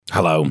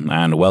Hello,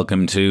 and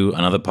welcome to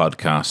another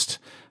podcast.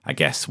 I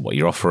guess what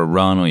you're off for a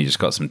run, or you just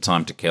got some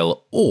time to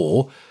kill,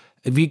 or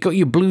have you got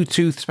your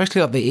Bluetooth, especially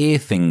like the ear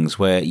things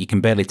where you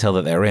can barely tell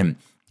that they're in,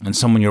 and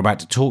someone you're about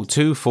to talk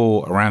to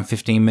for around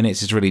 15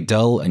 minutes is really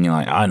dull, and you're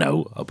like, I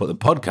know, I'll put the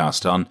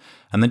podcast on,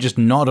 and then just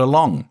nod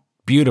along.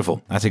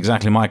 Beautiful. That's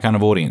exactly my kind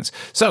of audience.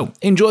 So,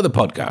 enjoy the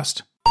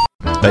podcast.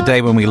 A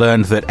day when we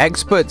learned that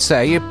experts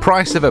say the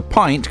price of a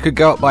pint could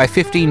go up by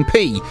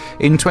 15p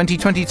in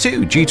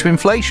 2022 due to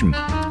inflation.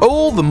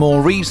 All the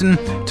more reason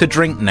to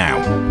drink now.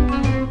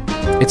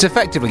 It's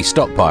effectively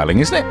stockpiling,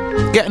 isn't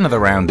it? Get another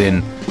round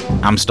in,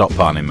 I'm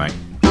stockpiling, mate.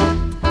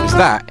 Because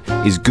that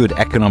is good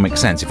economic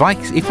sense. If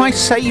I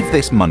save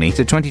this money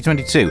to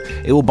 2022,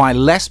 it will buy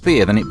less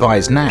beer than it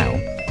buys now.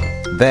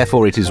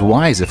 Therefore, it is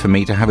wiser for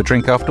me to have a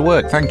drink after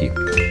work. Thank you.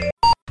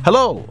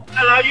 Hello.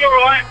 Hello, you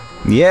alright?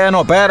 Yeah,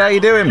 not bad. How you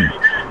doing?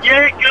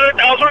 Yeah, good.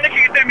 I was wondering if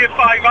you could do me a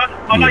favour.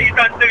 I know you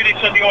don't do this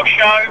on your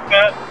show,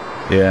 but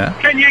Yeah.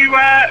 can you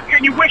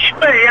wish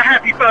me a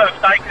happy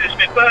birthday? Because it's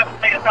my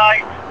birthday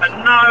today,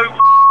 and no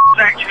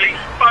actually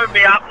phoned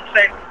me up and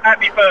said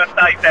happy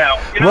birthday, Dale.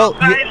 You know Well,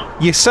 what I'm saying?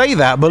 you say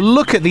that, but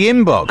look at the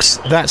inbox.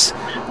 That's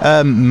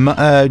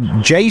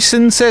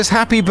Jason says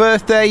happy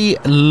birthday.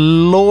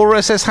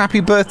 Laura says happy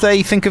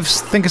birthday. Think of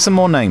some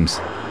more names.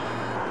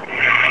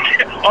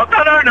 I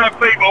don't know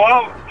people.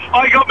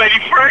 I got many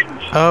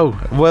friends. Oh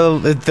well,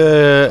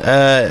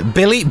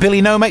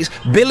 Billy no mates.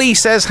 Billy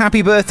says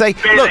happy birthday.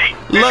 Billy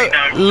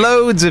knows.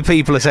 Loads of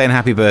people are saying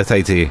happy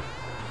birthday to you.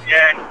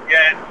 Yeah.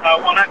 I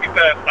want happy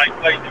birthday,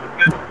 please.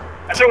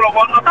 That's all I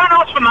want. I don't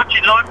ask for much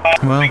in life.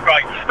 That would be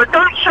great. But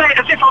don't say it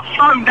as if I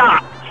phoned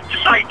up to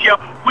say to you,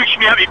 wish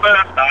me happy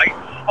birthday.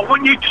 I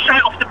want you to say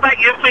it off the back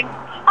of your thing.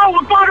 Oh,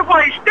 and by the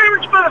way, it's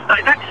Darren's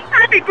birthday.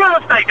 Happy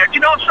birthday, Dad. Do you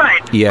know what I'm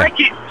saying? Yeah. Make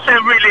it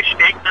sound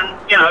realistic and,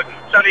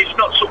 so that it's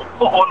not sort of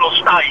put on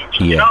stage.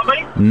 Yeah. You know what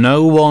I mean?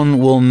 No one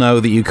will know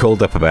that you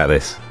called up about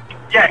this.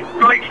 Yeah,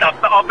 great stuff.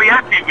 But I'll be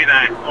happy with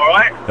that, all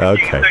right?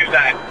 Okay. You can do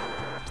that.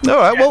 All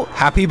right. Well,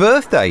 happy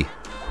birthday.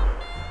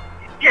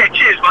 Yeah,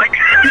 cheers, mate.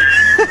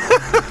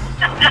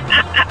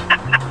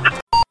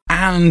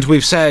 And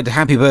we've said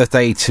happy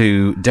birthday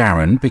to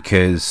Darren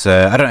because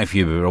I don't know if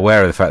you were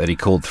aware of the fact that he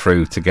called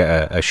through to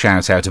get a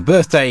shout-out, a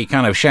birthday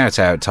kind of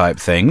shout-out type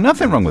thing.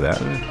 Nothing wrong with that.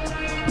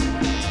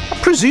 I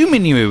presume he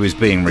knew he was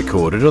being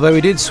recorded, although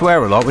he did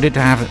swear a lot. We did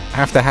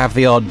have to have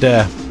the odd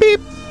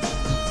beep.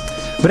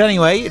 But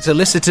anyway, it's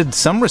elicited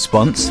some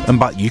response,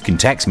 but you can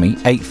text me,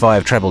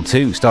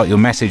 85222, start your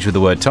message with the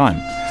word time.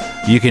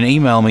 You can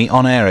email me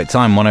on air at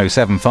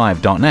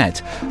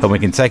time1075.net, and we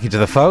can take it to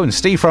the phone.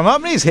 Steve from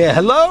Upney's here.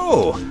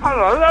 Hello.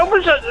 Hello, that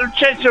was a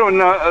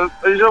gentleman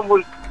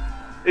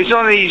he's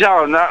on his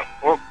own,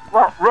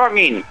 rung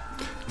in.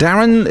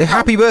 Darren,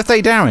 happy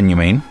birthday, Darren, you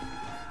mean?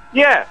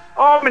 Yeah,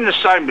 I'm in the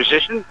same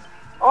position.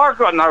 I've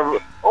got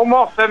all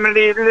my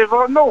family live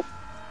up north.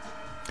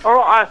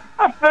 Alright,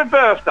 happy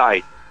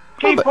birthday.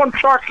 Keep on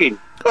trucking.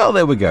 Well,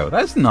 there we go.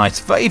 That's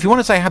nice. If you want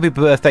to say happy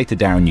birthday to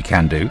Darren, you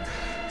can do.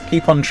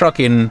 Keep on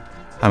trucking.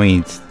 I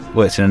mean,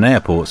 it's in an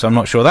airport, so I'm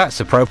not sure that's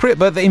appropriate.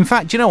 But in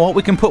fact, you know what?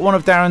 We can put one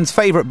of Darren's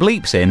favourite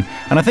bleeps in,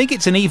 and I think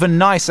it's an even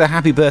nicer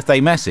happy birthday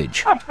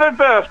message. Happy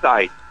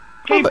birthday.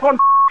 Keep on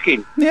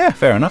trucking. Yeah,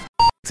 fair enough.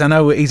 I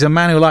know he's a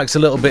man who likes a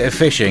little bit of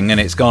fishing, and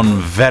it's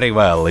gone very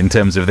well in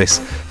terms of this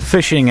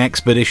fishing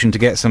expedition to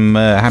get some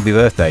happy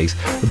birthdays,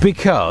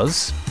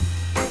 because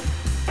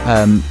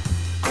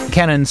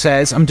Kenan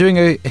says, I'm doing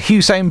a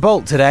Usain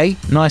Bolt today.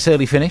 Nice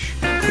early finish.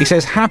 He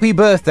says, happy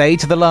birthday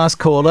to the last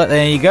caller.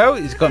 There you go.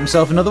 He's got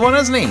himself another one,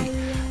 hasn't he?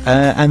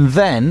 And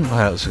then, what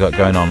else have we got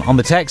going on? On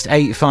the text,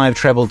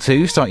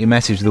 85222, start your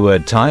message with the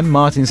word time.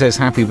 Martin says,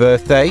 happy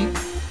birthday.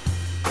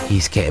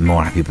 He's getting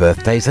more happy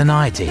birthdays than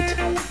I did.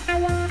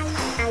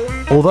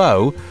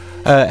 Although,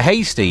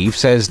 Hey Steve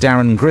says,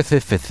 Darren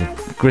Griffith.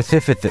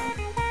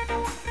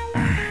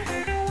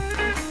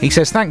 He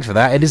says, thanks for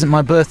that. It isn't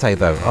my birthday,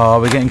 though.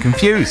 Oh, we're getting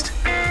confused.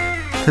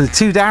 There's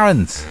two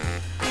Darrens.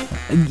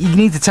 You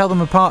need to tell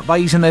them apart by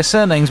using their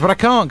surnames, but I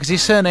can't because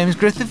his surname is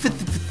Griffith.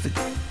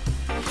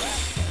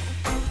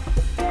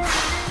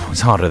 It's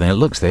harder than it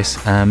looks,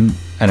 this.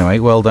 Anyway,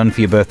 well done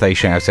for your birthday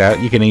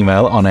shout-out. You can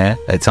email on air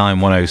at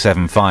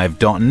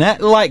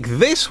time1075.net, like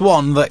this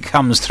one that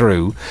comes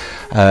through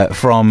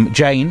from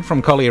Jane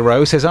from Collier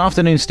Row. Says,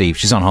 afternoon, Steve.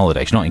 She's on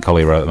holiday. She's not in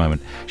Collier Row at the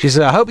moment. She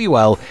says, I hope you're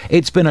well.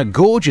 It's been a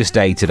gorgeous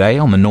day today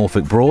on the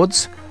Norfolk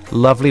Broads.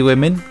 Lovely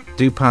women.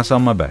 Do pass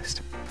on my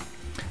best.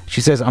 She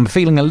says, I'm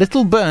feeling a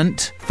little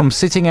burnt from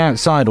sitting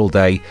outside all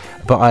day,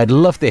 but I'd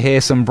love to hear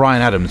some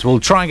Bryan Adams. We'll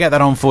try and get that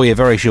on for you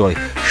very shortly.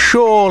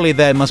 Surely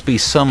there must be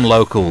some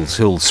locals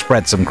who'll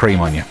spread some cream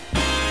on you.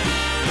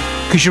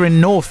 Because you're in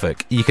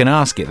Norfolk, you can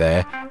ask it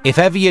there. If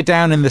ever you're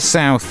down in the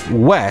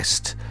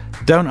southwest,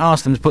 don't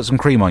ask them to put some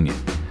cream on you,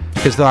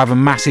 because they'll have a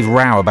massive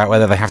row about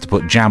whether they have to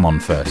put jam on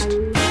first.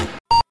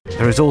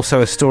 There is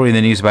also a story in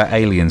the news about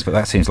aliens, but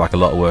that seems like a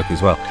lot of work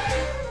as well.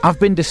 I've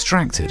been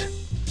distracted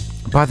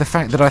by the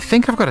fact that I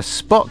think I've got a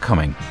spot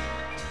coming.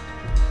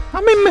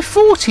 I'm in my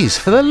 40s,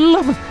 for the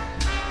love of...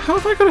 How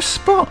have I got a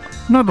spot?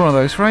 Not one of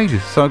those for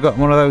ages. So I got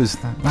one of those.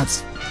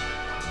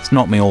 It's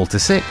knocked me all to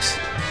 6.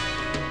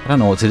 I don't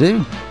know what to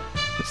do.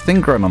 This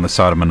thing growing on the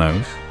side of my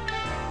nose.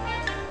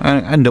 I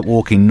end up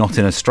walking not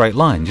in a straight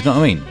line. Do you know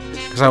what I mean?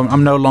 Because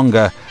I'm no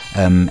longer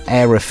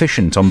air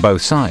efficient on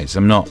both sides.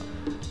 I'm not.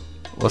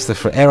 What's the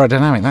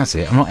aerodynamic? That's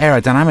it. I'm not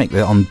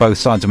aerodynamic on both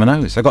sides of my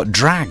nose. I got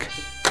drag.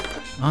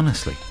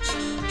 Honestly.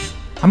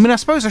 I mean, I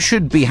suppose I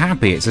should be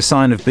happy. It's a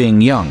sign of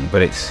being young,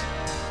 but it's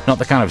not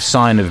the kind of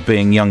sign of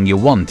being young you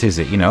want, is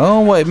it? You know,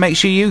 oh, well, it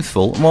makes you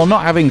youthful. Well,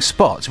 not having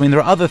spots. I mean, there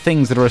are other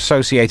things that are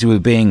associated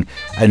with being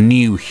a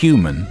new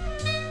human.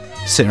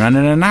 Sitting around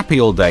in a nappy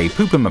all day,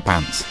 pooping my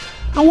pants.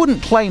 I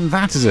wouldn't claim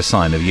that as a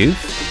sign of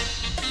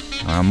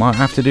youth. I might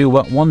have to do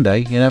what one day,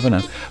 you never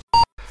know.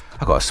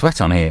 I've got a sweat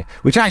on here,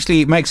 which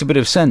actually makes a bit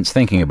of sense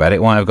thinking about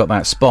it, why I've got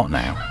that spot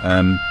now.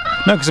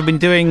 No, because I've been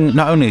doing,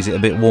 not only is it a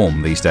bit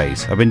warm these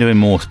days, I've been doing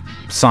more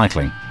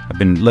cycling. I've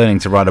been learning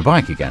to ride a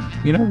bike again.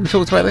 You know, we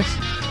talked about this.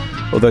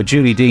 Although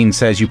Julie Dean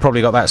says you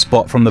probably got that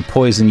spot from the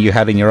poison you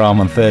had in your arm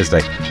on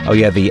Thursday. Oh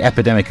yeah, the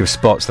epidemic of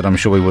spots that I'm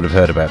sure we would have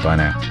heard about by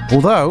now.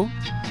 Although,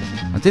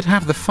 I did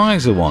have the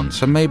Pfizer one,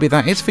 so maybe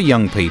that is for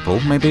young people.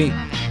 Maybe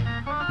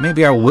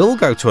I will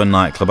go to a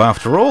nightclub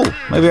after all.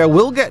 Maybe I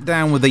will get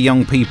down with the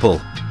young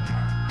people.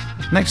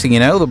 Next thing you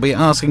know, they'll be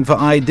asking for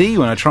ID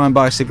when I try and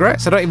buy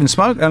cigarettes. I don't even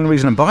smoke. The only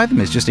reason I buy them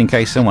is just in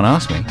case someone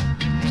asks me.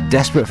 I'm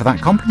desperate for that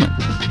compliment.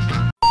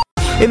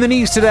 In the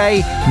news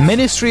today,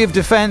 Ministry of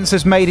Defence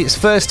has made its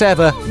first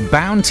ever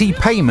bounty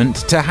payment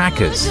to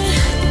hackers.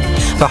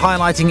 For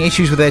highlighting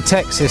issues with their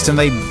tech system,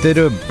 they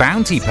do a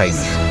bounty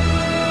payment,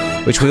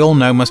 which we all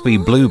know must be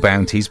blue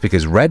bounties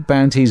because red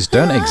bounties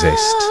don't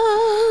exist.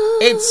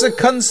 It's a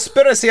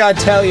conspiracy, I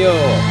tell you.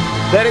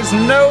 There is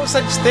no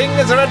such thing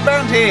as a red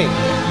bounty.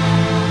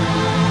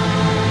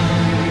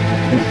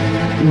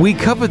 We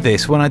covered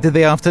this when I did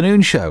the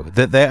afternoon show,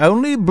 that they're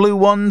only blue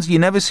ones, you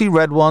never see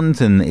red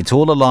ones, and it's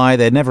all a lie,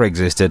 they never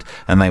existed,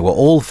 and they were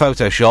all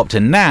photoshopped,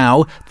 and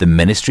now the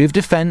Ministry of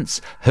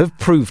Defence have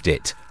proved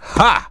it.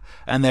 Ha!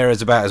 And there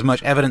is about as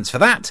much evidence for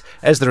that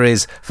as there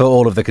is for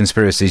all of the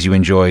conspiracies you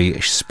enjoy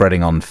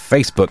spreading on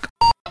Facebook.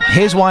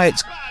 Here's why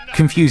it's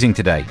confusing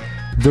today.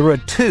 There are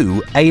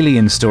 2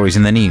 alien stories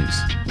in the news.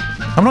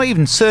 I'm not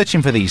even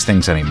searching for these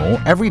things anymore.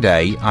 Every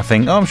day I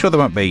think, I'm sure there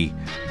won't be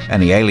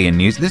any alien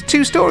news. There's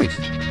 2 stories.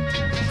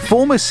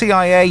 Former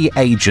CIA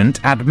agent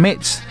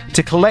admits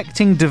to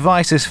collecting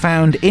devices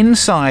found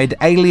inside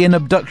alien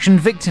abduction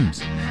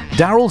victims.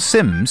 Daryl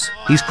Sims,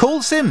 he's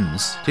called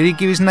Sims. Did he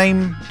give his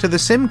name to the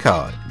SIM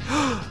card?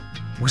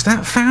 Was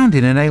that found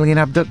in an alien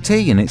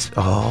abductee?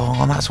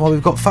 And that's why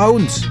we've got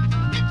phones.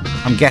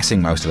 I'm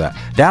guessing most of that.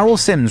 Daryl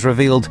Sims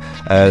revealed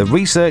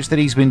research that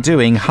he's been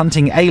doing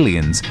hunting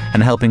aliens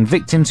and helping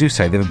victims who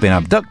say they've been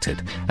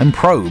abducted and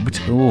probed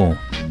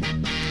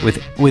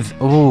with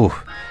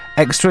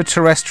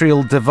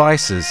extraterrestrial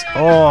devices.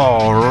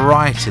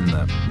 Right in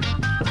the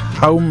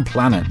home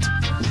planet.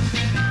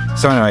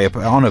 So anyway,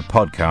 on a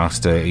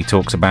podcast, he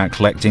talks about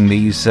collecting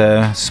these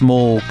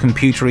small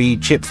computery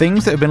chip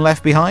things that have been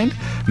left behind.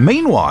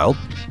 Meanwhile,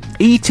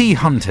 E.T.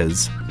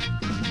 hunters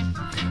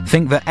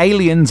think that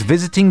aliens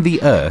visiting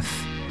the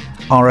Earth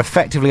are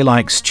effectively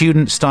like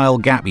student-style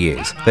gap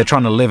years. They're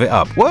trying to live it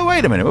up. Whoa,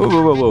 wait a minute.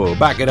 Whoa.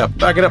 Back it up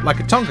like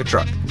a Tonka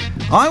truck.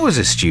 I was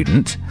a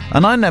student,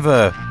 and I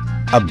never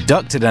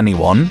abducted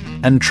anyone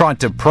and tried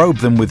to probe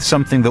them with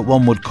something that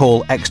one would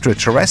call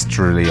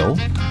extraterrestrial.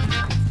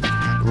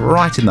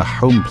 Right in the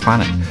home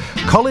planet.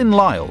 Colin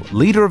Lyle,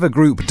 leader of a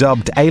group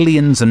dubbed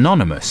Aliens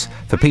Anonymous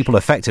for people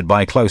affected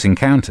by close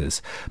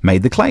encounters,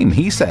 made the claim.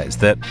 He says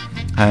that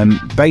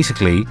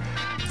basically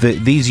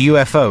these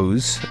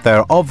UFOs,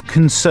 they're of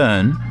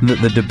concern,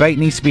 that the debate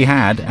needs to be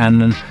had,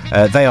 and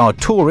they are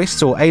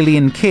tourists or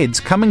alien kids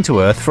coming to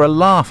Earth for a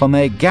laugh on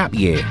their gap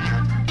year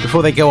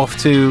before they go off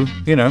to,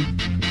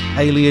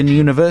 alien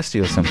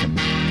university or something.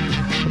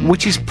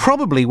 Which is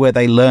probably where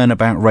they learn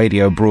about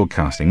radio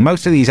broadcasting.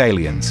 Most of these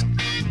aliens,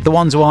 the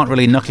ones who aren't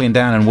really knuckling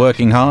down and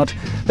working hard,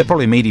 they're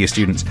probably media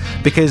students,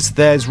 because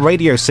there's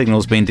radio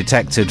signals being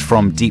detected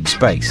from deep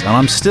space, and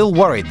I'm still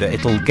worried that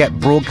it'll get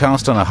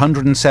broadcast on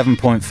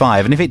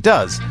 107.5, and if it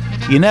does,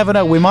 you never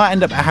know, we might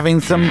end up having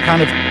some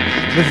kind of...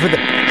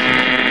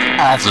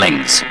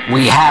 Earthlings,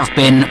 we have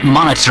been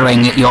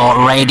monitoring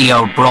your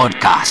radio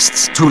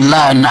broadcasts to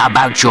learn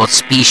about your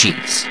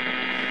species.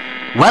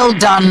 Well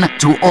done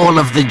to all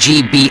of the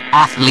GB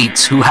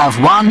athletes who have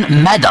won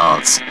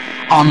medals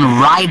on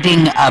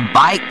riding a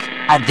bike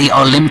at the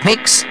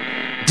Olympics.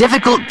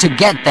 Difficult to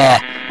get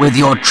there with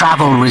your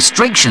travel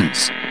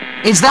restrictions.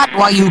 Is that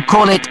why you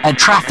call it a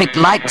traffic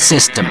light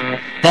system?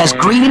 There's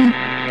green,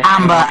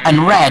 amber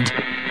and red,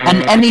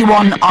 and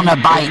anyone on a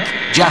bike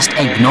just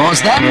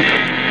ignores them?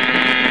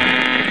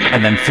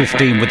 And then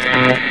 15 with...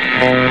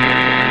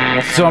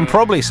 So I'm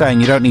probably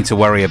saying you don't need to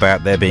worry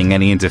about there being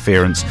any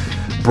interference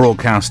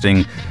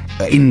broadcasting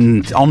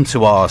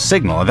onto our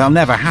signal. That'll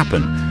never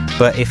happen.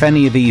 But if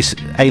any of these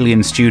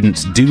alien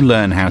students do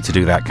learn how to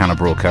do that kind of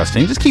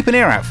broadcasting, just keep an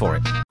ear out for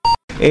it.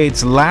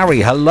 It's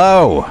Larry.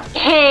 Hello.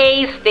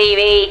 Hey,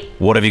 Stevie.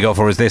 What have you got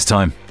for us this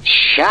time?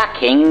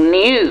 Shocking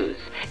news.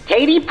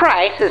 Katie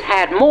Price has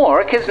had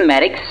more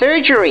cosmetic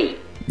surgery.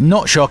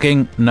 Not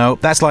shocking, no.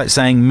 That's like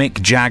saying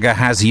Mick Jagger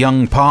has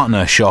young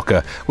partner,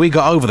 shocker. We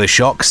got over the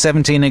shock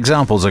 17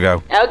 examples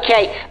ago.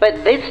 Okay,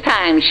 but this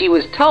time she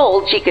was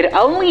told she could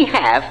only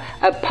have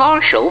a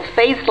partial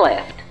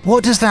facelift.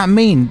 What does that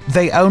mean?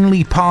 They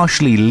only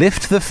partially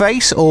lift the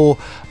face, or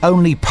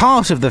only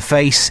part of the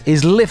face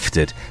is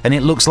lifted and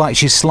it looks like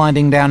she's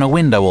sliding down a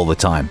window all the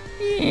time?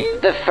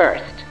 The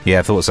first. Yeah,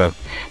 I thought so.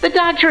 The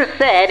doctor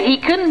said he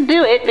couldn't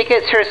do it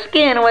because her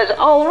skin was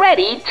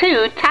already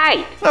too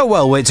tight. Oh,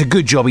 well, it's a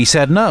good job he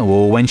said no,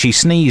 or when she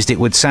sneezed it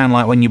would sound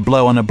like when you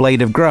blow on a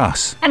blade of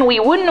grass. And we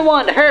wouldn't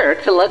want her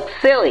to look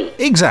silly.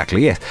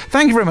 Exactly, yes.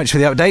 Thank you very much for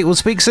the update. We'll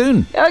speak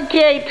soon.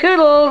 Okay,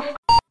 toodles.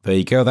 There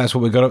you go. That's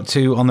what we got up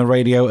to on the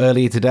radio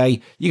earlier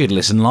today. You could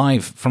listen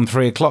live from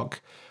 3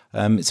 o'clock.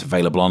 It's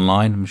available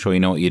online. I'm sure you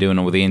know what you're doing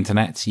on with the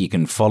internet. You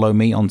can follow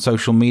me on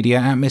social media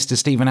at Mr.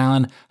 Stephen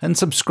Allen and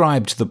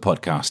subscribe to the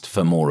podcast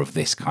for more of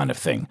this kind of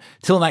thing.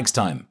 Till next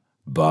time,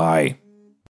 bye.